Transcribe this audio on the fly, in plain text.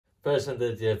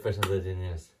Përshëndetje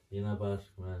njerëz. Jena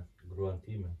bashkë me gruan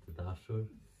time të dashur.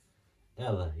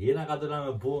 Edhe jena ka dëna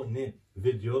me bu një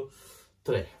video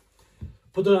 3.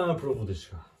 Po dëna me provu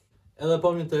diçka. Edhe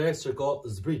po një Interex që ka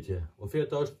zbritje.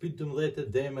 Oferta është 15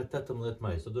 deri me 18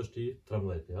 maj, sot është i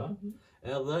 13, ja?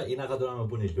 Edhe jena ka dëna me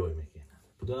bu një lojë me kene.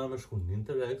 Po dëna me shku një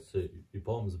Interex, se i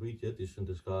pa më zbritjet, ishin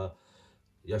diçka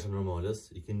jashtë normales,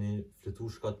 i keni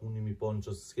fletushkat, unë mi pa në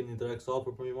që s'keni Interex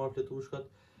afër për mi marrë fletushkat.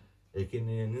 E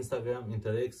keni në Instagram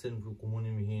Interexin, ku mundi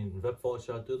mi hin në web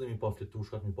faqe aty dhe mi pa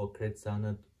fletushkat, mi pa krejt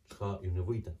senet, çka ju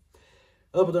nevojiten.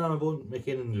 Edhe po dëna me bon me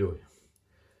keni në lojë.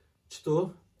 Qëtu,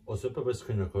 ose për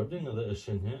screen recording edhe e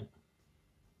shenje,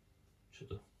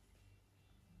 qëtu.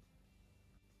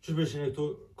 Që për shenje këtu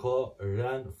ka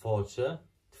ren faqe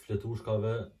të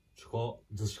fletushkave që ka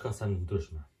gjithçka senet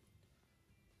ndryshme.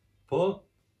 Po,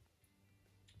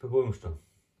 përbojmë kështu.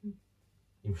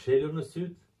 I mshelur në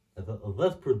sytë, edhe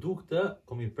 10 produkte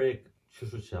kom i prek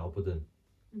qështu që apo din.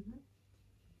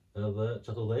 Edhe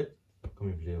që ato 10 kom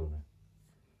i ble une.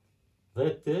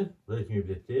 10 ti, 10 kom i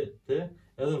ble ti,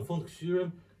 edhe në fund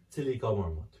këshyrem cili i ka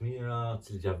marrë më të mira,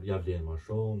 cili ja vlenë më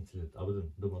shumë, cili, apo din,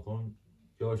 do më thonë,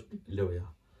 kjo është loja.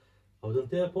 Apo din,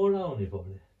 te e para, unë i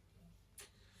pare.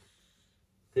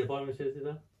 Te e pare me qëri ti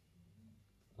ta?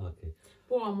 Okej.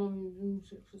 Po, ama më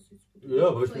shërë kështë si.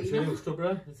 Jo, vesh me qëri kështu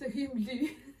bre? Se jem li.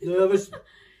 Jo, vesh...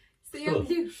 Se jam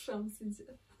lirshëm, si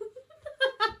gjithë.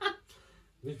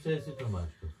 Vesh qëri si të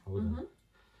mashtu, apo din.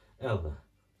 Edhe,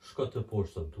 shko të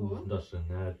poshtë të dush, ndashë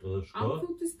nërë, edhe shko... A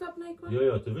ku të stap në ikon?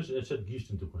 Jo, të vesh e qëtë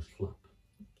gishtin të kënë shlap.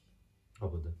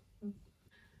 Apo din.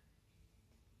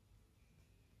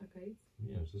 Okej.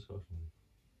 Mirë, se s'ka shumë.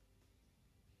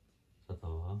 Sa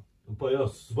ta va? Po jo,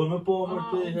 s'bën me po mërë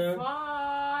të herë.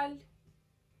 Val!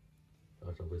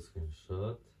 Ashtë bëj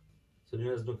screenshot. Se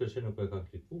njërës nuk e shenë nuk e ka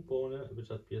kliku, po une e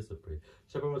veçat pjesë e prej.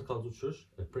 Që për me të kaldu qësh,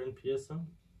 e prejnë pjesën.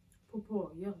 Po,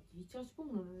 ja, i qa që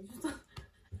punë në gjitha.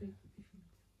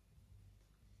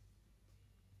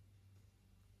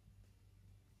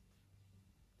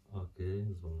 Okej,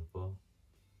 s'bën me po.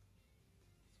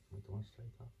 S'bën të marrë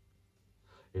shtrejta.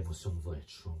 E mos jom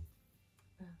dhejt shumë.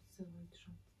 Se dhejt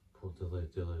shumë. Po të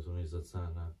dhejt, unë 20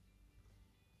 cena.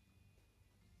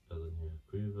 Edhe një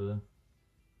kryve.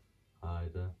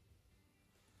 Hajde.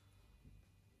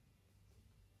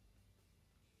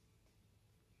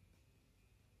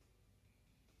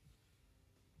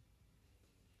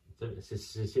 Se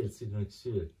qelë si në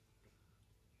kësirë.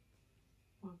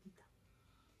 Po, vita.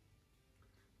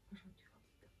 Ashtë aty ka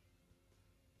vita.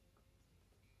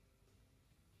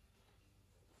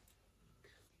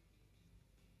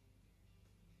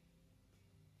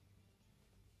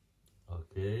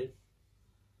 Okej.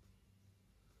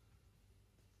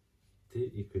 Ti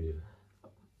i kryve.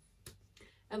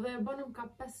 Edhe e bënëm ka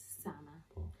 5 sene.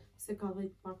 Po. Se ka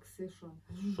dhejt pak si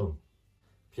shumë. Shumë.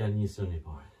 Pianisën i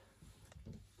parë.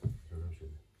 Shërëm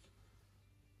shërëm.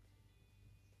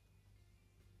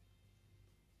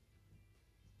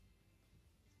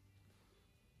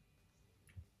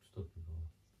 Qëto të përë?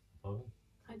 Pave?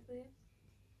 Hajtë dhe jetë.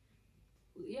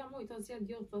 Ja moj të asja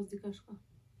djohë të asë dika shka.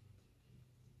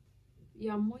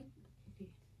 Ja moj... Okej.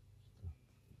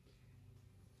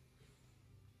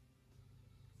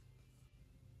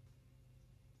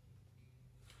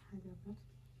 Hajde apet.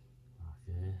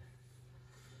 Okej.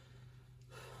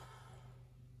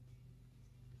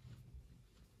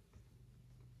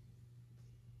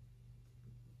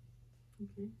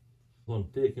 Okej. Bon,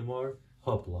 ti e ke marrë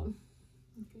hapla.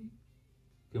 Okej.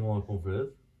 Ke marrë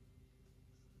konfret.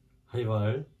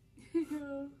 Hajvarë.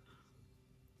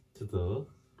 Qëto.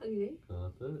 Okej.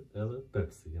 4, edhe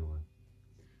Pepsi ke marrë.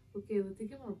 Okej, dhe ti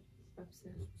ke marrë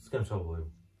Pepsi. S'kem qa bojmë.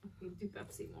 Okej, 2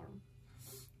 Pepsi marrëm.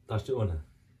 Tash që une.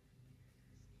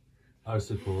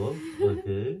 Arsikoll,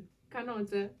 okej.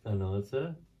 Kanoqe. Kanoqe.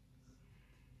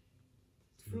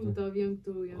 Fruta vjen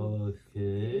këtu janë.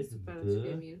 Okej. Super, që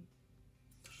ke mirë.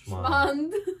 Shmand.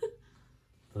 Shmand.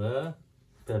 3.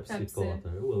 Pepsi Pepsi.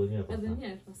 4. Edhe një pas. Edhe një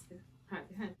është paske.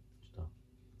 Hajde. Qëta?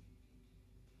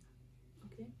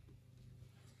 Okej.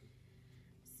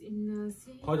 Si në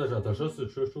si... Hajde që ata shosë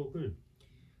që është u kry.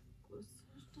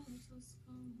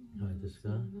 Hajde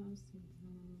shka.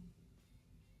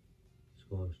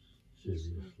 Shka është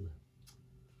qëri është le.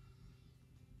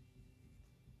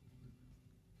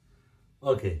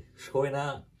 Okej, shkojna,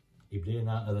 i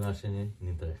blina edhe na shenje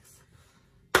në Interex.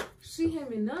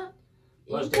 Shihemi në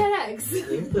Interex.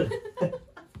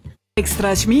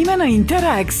 Ekstra çmime në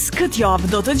Interex, këtë javë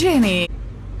do të gjeni.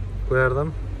 Ku erdhëm?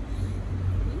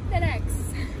 Interex.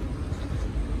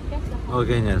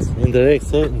 Okej njerëz,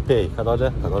 Interex në pej, ka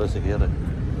dole se kjerë.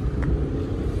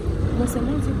 Mos e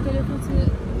mund që telefon që...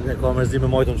 Ne ka mërzi me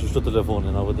majtën që shtë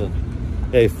telefonin, apo të.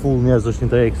 Ej, full njerëz është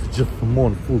Interex,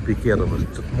 gjithmonë full piketën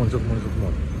është,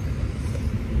 gjithmonë.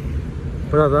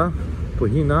 Për ata, po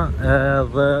hina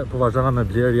edhe po vazhdana me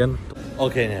blerjen.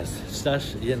 Okej njerëz, qëtash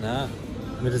jena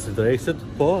midis Interexit,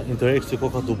 po Interexi ko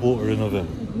ka të bu renovim.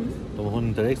 Domethënë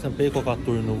Interexin pe ko ka të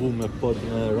renovu me pod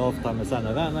me rafta me sa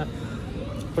në vene.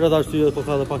 Për ata shtyje po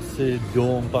ka dhe pak si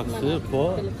djom, pak si, po.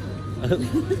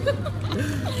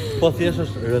 Po thjesht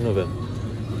është renovim.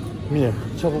 Mirë,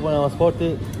 që po bëna mas parti,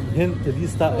 hin të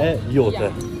lista e jote.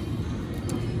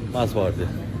 Mas parti.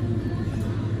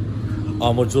 A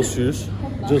më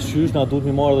gjithë na duhet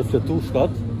mi marrë dhe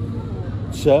fletushkat,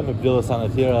 që me bljë dhe sanë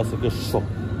tjera se kështë shumë.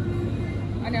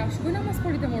 Ale, a shkujna mas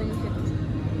partit e morë me fletushkat?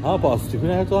 A, po, a së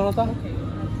tykujna herë të anë ata?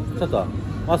 Që ta?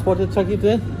 Mas partit që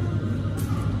kiti?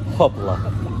 Hopla.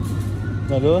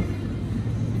 Në lë?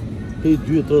 Pi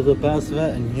 2.35-ve,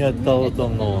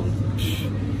 1.89.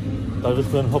 Ta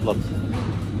gjithë në hoplat.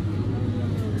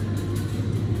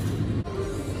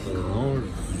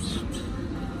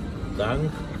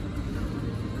 Dank.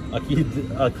 A ki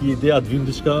ideja të vynë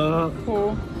diçka? Po.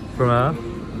 Për me?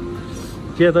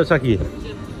 Tjetër që ki?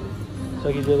 Që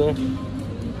ki tjetër?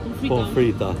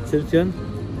 Pomfrita. Cilë qenë?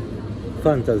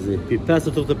 Fantasy. Pi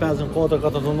 5.85 në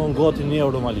 4.49 gati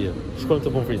 €1 malje. Shkojmë të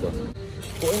pomfritat.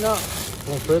 Pojna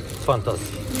pomfrit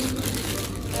fantasy.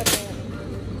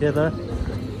 Tjetër?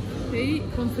 Pej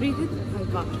pomfritit,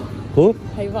 hajvar. Ku?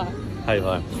 Hajvar.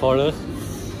 Hajvar. Farës?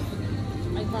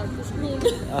 Hajvar, për shkruun.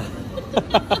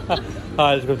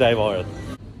 Hajde, shkëm të hajvarët.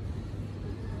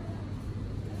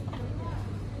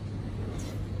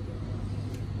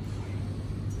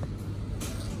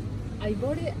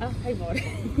 Ajvari a hajvar.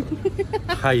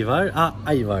 Hajvar a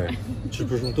ajvar. Që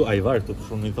përshmë tu ajvar, të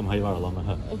përshmë një thëmë hajvar, Allah me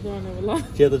hë. O dhone, vëlla.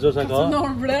 Tjetë gjosha ka? Ka të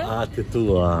norë, bre. A, të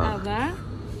tua. A, dhe?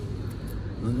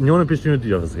 Njone pishtë një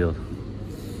dyja, vëzgjellë.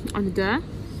 A, në dhe?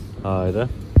 Hajde.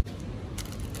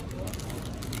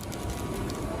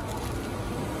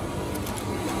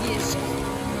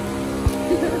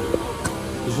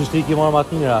 Ishtë shti ki marrë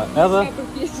matë njëra.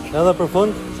 Edhe për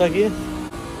fund, që ki?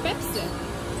 Pepsi.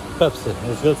 Pepsi,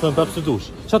 në shkëllë të thëmë Pepsi dush.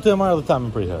 Qa të e marrë edhe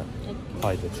tamin për i herë?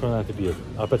 Hajde, shkërën e të bjerë.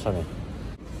 A për qani?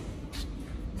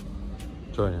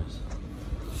 Qërë njës.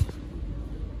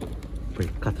 Për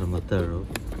 14 €,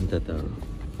 8 €.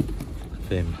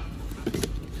 Këthejmë.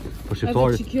 Po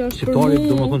shqiptarit,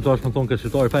 do më thonë që është më thonë këtë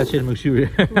shqiptarit, pa e qenë me këshyri.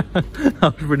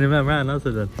 A është për një me mrena, se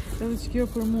dhe. Edhe që kjo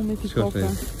për mu me pikope.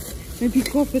 Me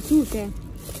pikope turke.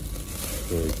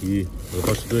 Të e ki, dhe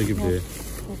pa që të e ki për e.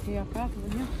 Ok, ja ka, të dhe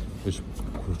një. Vishë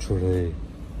kuqërej.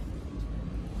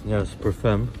 Njerës për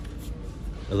fem,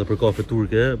 edhe për kafe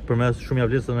turke, për mes shumë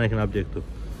javlisë dhe ne e kena bje këtu.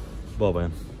 Baba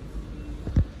jenë.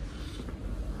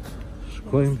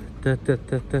 Shkojmë, te.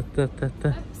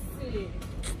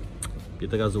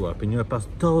 Pjetë e gazuar, për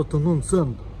 1.89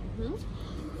 cent.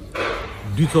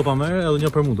 2 copa merë edhe një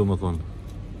për mu do më thonë.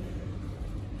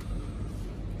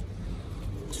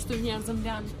 Qështu njerë zëm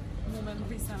lanë, mu me në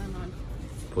brisa në nalë.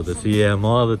 Po dhe ti e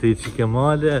madhe, ti i qike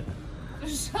male.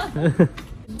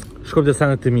 Shkojmë të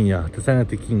senet të minja, të senet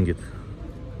të kingit.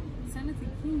 Senet të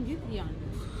kingit janë.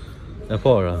 E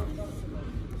para.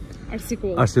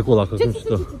 Arsikolla, ka këmë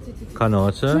qëto.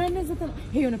 Kanoqe.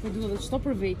 Hejo në përdu dhe qëto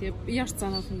për vejtje, jashtë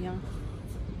canat në janë.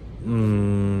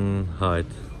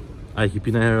 Hajt. A i ki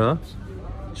pina hera?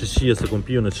 Që shie se kom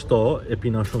piju në qëto, e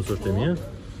pina shumë së është e mirë.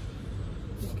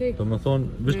 Do më thonë,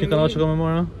 vish një kanoqe ka me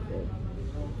mora?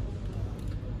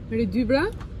 Meri 2 bra?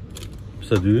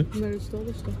 Pse 2? Meri qëto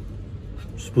dhe qëto.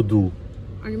 S'po du.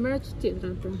 A një mera që tjetër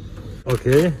në për.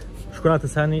 Okej, shkona të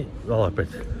seni, valla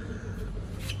pret.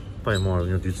 Pa i marrë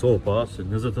një 2 copa, se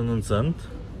 29 cent.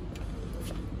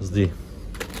 Zdi.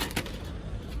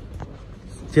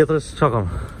 Tjetërës, qa kam?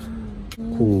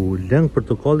 Ku lëng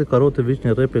portokalli, karote, vish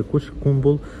një repe, kush,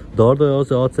 kumbull, dardo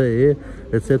ose ACE,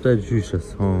 recepta e gjyshes.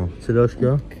 Cila është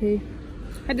kjo? Okej.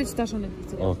 Hajde që ta shonë e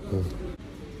pizza. Okej.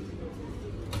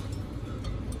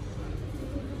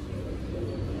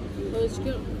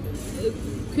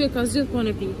 Kjo e ka zgjith po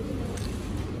në pi.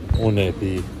 Unë e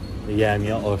pi,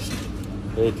 jemja është.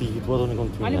 E ti ki duhet unë i kom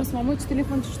të Ali, mësë mamoj që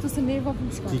telefon që shtu se neva për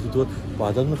më shka. Ti ki duhet, po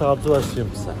atë me të raptuar që jem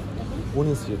pëse. Unë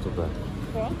i si YouTube.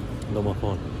 Po? Do më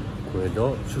thonë, ku e do,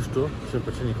 qështu,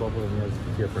 100% i kapë dhe njerës të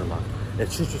tjerë për ma. E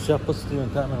qështu që ja pozitivën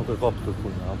të me nuk e kapë të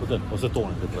kërkunë, apo të, ose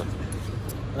tonë këtë vetë.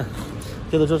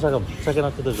 Këtë gjohë që kam, që kena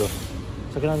këtë gjohë?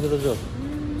 Që kena në këtë gjohë?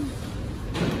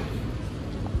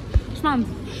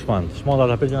 Shmand, shmanda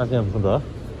la përgjën atë jemë të kënda.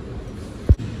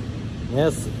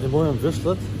 Njes, i bojmë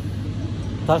vështët,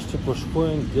 tash që po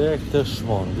shkojnë direkt të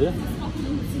shmandi.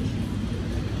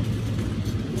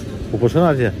 Po shkojnë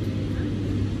atje?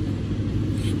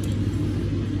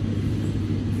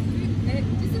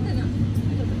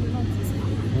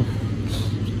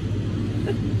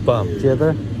 Pam,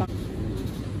 tjetër?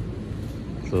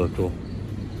 Që dhe këtu?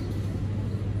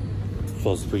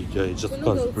 Sos pritje, I just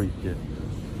cause pritje.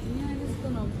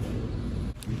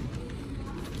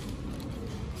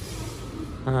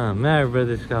 Merë bre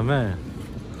diçka, merë.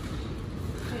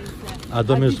 A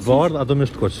do misht bardh, a do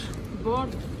misht kuq?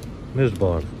 Bardh. Misht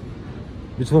bardh.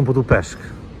 Mi që po du peshk?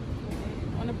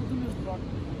 One po du misht bardh.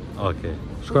 Okej.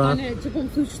 Shkona? Tani që po më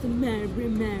thuj që të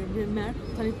merë,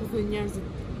 tani po thuj njerëzit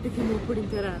e kemi për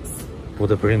interes. Po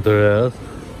të për interes?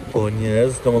 Po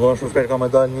njerëz, të më dhonë shumë shpejt ka me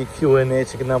dalë një Q&A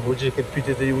që këna burgjit këtë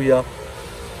pytit e juja.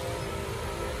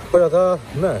 Për ata,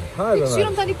 ne, hajde me.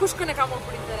 Këshirëm tani kush këne ka më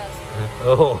për interes.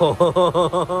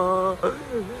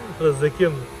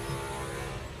 Rëzikim.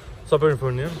 Sa për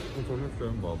informim? Informim që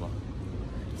e mbaba.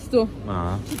 Shtu?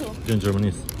 Gjë në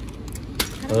Gjermanis.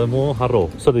 Edhe mu harro,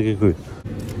 së të ke kuj.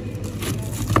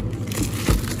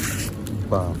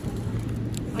 Pa.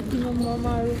 A ti më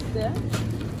marrë të?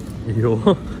 Jo,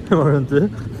 e marrën ty.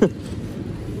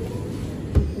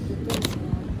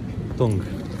 Tung.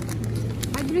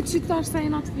 A bre që ta është ta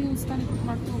jena të vinë, së tani për të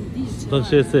marrë tungë, di që. Të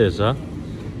që e sesh, a?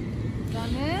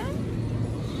 Tane?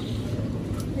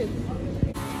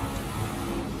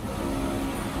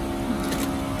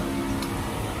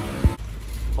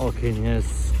 Okej,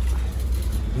 njerëz.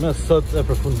 Me sot e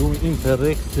përfundum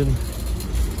Interexin.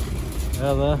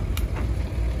 Edhe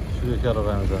shkje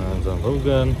karavanët e në nëzën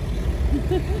rrugën.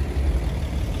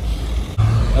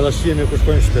 Edhe shqeni ku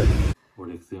shkojnë shpe. Por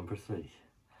i këthim përsëri.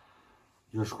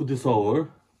 Jo shku disa orë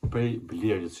prej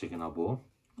blerit që kena bo.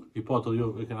 I po ato jo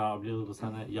e kena blerit të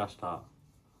sene jashta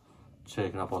që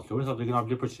e kena pas lorin, sa të kena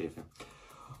blerit për qefin.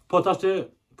 Po tash të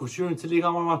përshyrën cili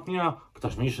ka marrë matë mira, po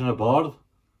tash me ishën e bardh,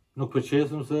 nuk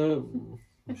përqesim se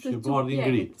ishë e bardh i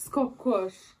ngrit. S'ka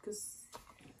kush.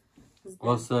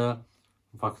 Ose,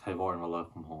 në fakt hajvarin valla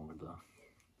kum hongër da.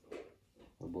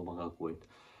 O bo më ka kujt.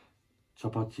 Qa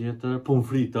pa tjetër, pun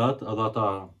fritat, edhe ata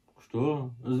kështu.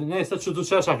 Nejse që të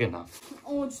qesha kena.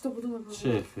 O, qëto po du me përshë?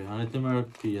 Shefi, anë ti mërë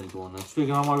pijen tonë. Qëtu i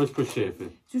kena marrë veç për shefi.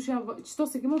 Qëto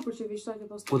se ke marrë për qefi, qëta ke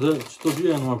pas të? Po dhe qëto dy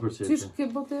e në marrë për shefi. Qysh ke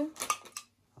bote?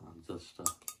 Gjëtë shta.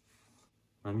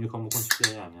 Me mjë ka më konë që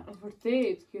të jam, ja. E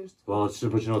vërtet, kjo është. Valla që që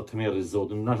përqenot të merë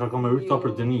rizotin. Nasha ka me rritë ta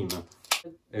për dënime.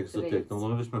 Eksotik, në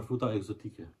më vesh me fruta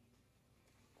ekzotike.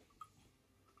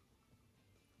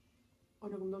 O,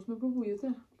 nuk më dosh me provu ju te?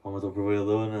 Po me të provoj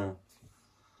edhe në...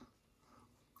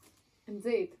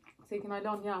 Nxejt, se i kena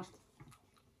lanë jashtë.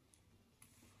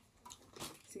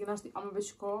 Si kena shti, a me veç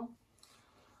ka?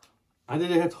 Hajde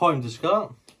dhe hetë hojmë diçka.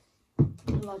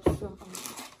 Allah që shumë.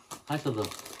 Hajtë të dhe.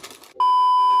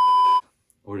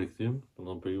 O rikëthim, të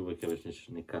më për juve kjo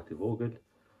është një kat i vogël.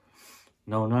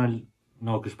 Në unal,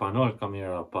 në kësh panor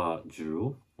kamera pa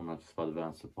gjyru. Unë atë s'pat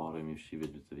vend se pare mi fshive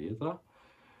të vjetra.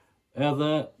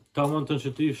 Edhe ta mund të që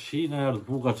ti fshi në erdhë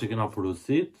buka që kena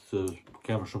përësit, se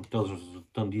kemë shumë të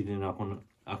të nditin akon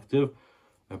aktiv,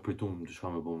 e pritum të shka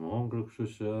me bo më hongër, kështu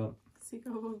që... Si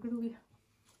ka bo ngruja?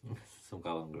 Se më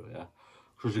ka dhe ngruja.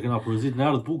 Kështu që kena përësit në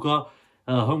erdhë buka,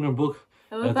 edhe hongër buk,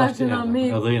 edhe ta që na me...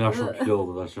 Edhe jena shumë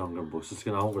pjodhë dhe që hongër buk, se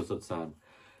s'kena hongër së të sen.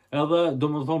 Edhe, do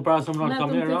më thonë pra se më në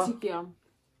kamera... Në të qik jam.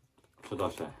 Që ta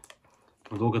që.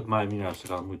 Më do këtë maj mira që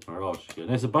ka mujtë më rashë që.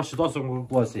 Nëse pas që ta se më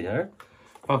kërkua si herë,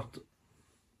 fakt...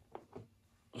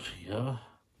 Ja...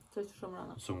 Që që shumë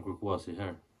rana? Se më kërkua si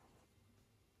herë.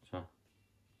 Qa?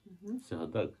 Si ha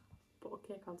dëgë. Po,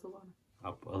 oke, ka të zovane.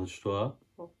 Apo, edhe qëto a?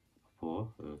 Po. Po,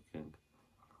 këngë.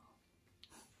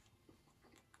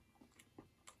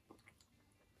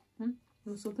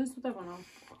 Në sotës të te përna.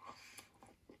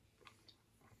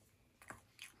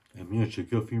 E mirë që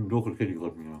kjo film do kërkeri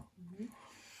këtë mira.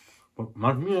 Po,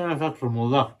 marrë mirë e ka të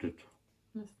rëmodaktit.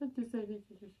 Në së të se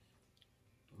rikë që.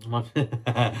 Marrë,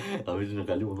 a vishë në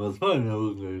kalimu me zmarë në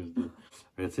vëngë ishte.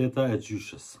 Receta e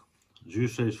gjyshës.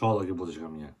 Gjyshe i shalla ke bote që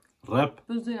kam një. Rep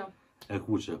e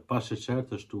kuqe, pa sheqer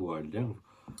të shtuar, lengë.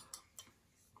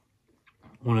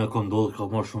 Unë e kom ndodhë,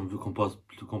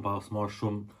 kom pas marrë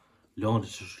shumë lanë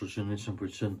që shtu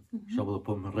 100%, shabë dhe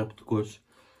po me rep të kuq,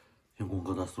 jem ku në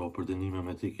katastrofë për dënime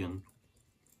me tikin,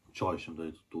 qajshëm dhe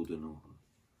i të tuti në.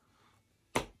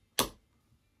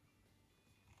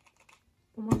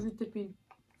 Po ma zhujtë të pinë.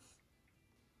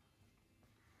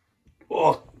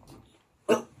 Oh!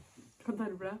 Ka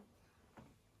dalë bre?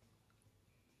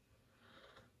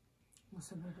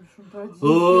 Mose me për shumë tragjike.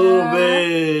 Be!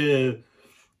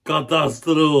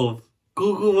 Katastrofë!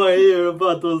 Kuku ma herë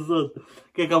pa të zot!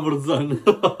 Ke ka përzën!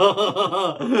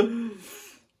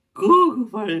 Kuku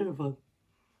ma herë pa!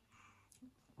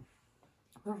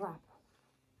 Për rap.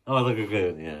 A të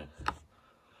kërkajë një.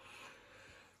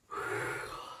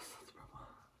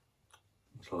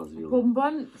 Po më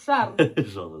banë sharë.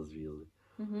 Shala zvilli.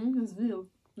 Zvill.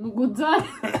 Nuk guxaj.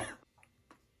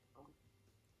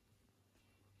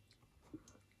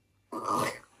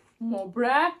 Mo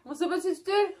bre, mos e bëj si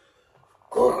ty.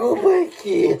 Koku më e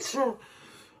keqë.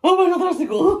 O, më në thashtë të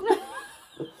kohë.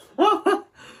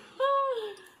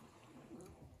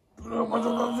 Më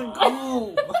në thashtë të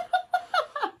kohë.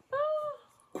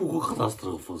 Koku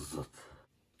katastrofë, zëtë.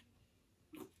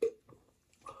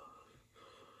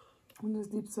 Unë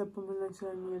s'di pse po më në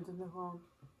qërë mirë të në konë.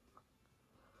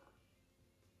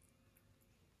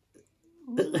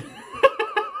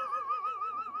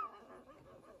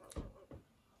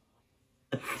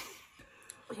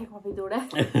 Ma vidure.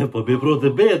 Po be rote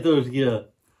bete është kjo.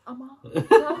 Ama.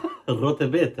 Rote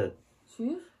bete.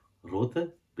 Qysh? Rote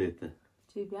bete.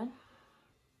 Që i bjen?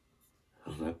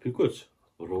 Repi kuç.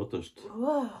 Rote është.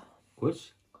 Kuç?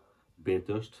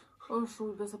 Bete është. O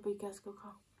shumë, besa po i kes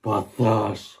këka. Pa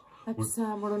thash. E pse,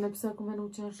 mërën e pse ku me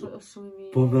nuk qenë është shumë i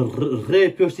mirë. Po me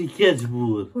repi është i keq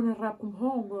burë. Po në rap kum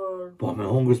hongër. Po me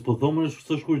hongër s'po thomë është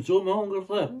së shkurqo me hongër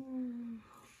rep.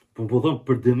 Po thomë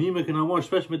për dënime këna marrë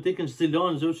shpesh me tekën që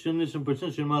cilanë që që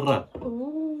 100% që në marrë rap.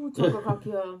 Që ka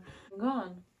kjo?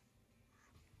 Nganë.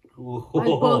 A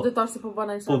i po dhe tash si po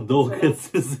bana i Po ndohet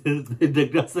se dhe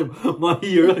klasem ma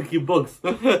i rëki box.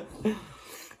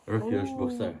 Rëki është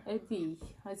boxer. E di,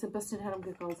 a i se 500 herë më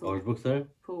ke kalëzë. O është boxer?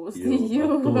 Po, s'di ju,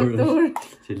 doktor.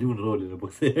 Që lunë rolin e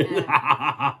boxer.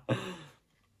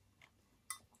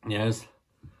 Njerës,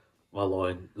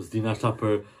 valojnë, s'dina shta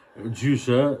për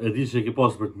gjyshe, e di që e ke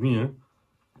pasë për të mirë.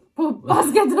 Po,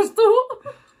 pas këtë ashtu?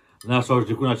 Në ashtë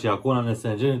është dikuna që jakona nëse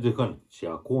në gjeni dikën që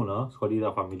jakona, s'ka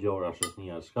lidha familjore,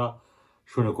 shësnija, shka,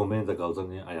 shu në komente ka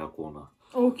lëzëni a jakona.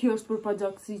 O, kjo është për pa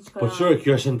gjakësi që ka Po qërë,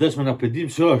 kjo është ndeshme në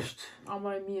pedim që është.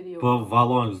 Ama e mirë jo. Po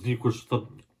valojnë, zdi kush të...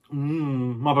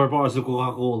 ma përpara se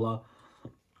Coca-Cola.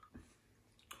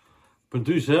 Për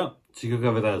ndryshe, që kjo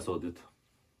ka veta e sotit.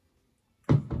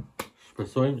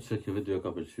 Shpresojmë që kjo video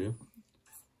ka pëlqy.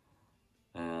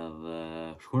 Edhe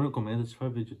shkruani në komente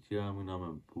çfarë video tjera më na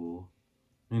më bu.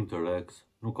 Në Interex,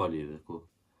 nuk ka lidhje ku.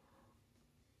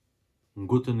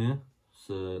 Nguteni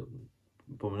se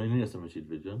po më nëse më qit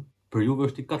videon. Për juve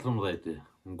është i 14.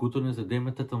 Nguteni se deri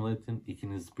me 18 i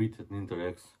keni zbritet në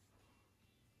Interex.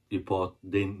 I pa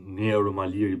deri në euro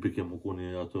maliri bike më kuni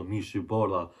ato mishi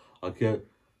bardha, a ke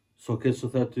so ke që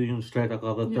thetë ju në shtrejta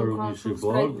ka 10 euro mishi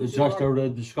bardh, 6 euro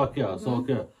e diçka kja, so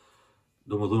ke.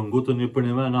 Do më dhënë nguteni për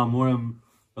një me na morem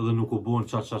edhe nuk u buën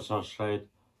qa shtrejt.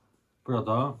 Për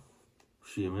ata,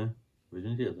 shime,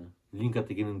 videon tjetër.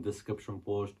 Linkat i keni në description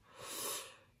poshtë,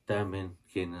 temin,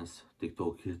 kenës,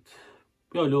 TikTokit.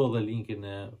 Pjo lo dhe linkin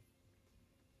e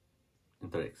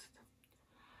Interexit.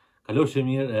 Kalofshi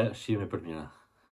mirë e shihemi për mira.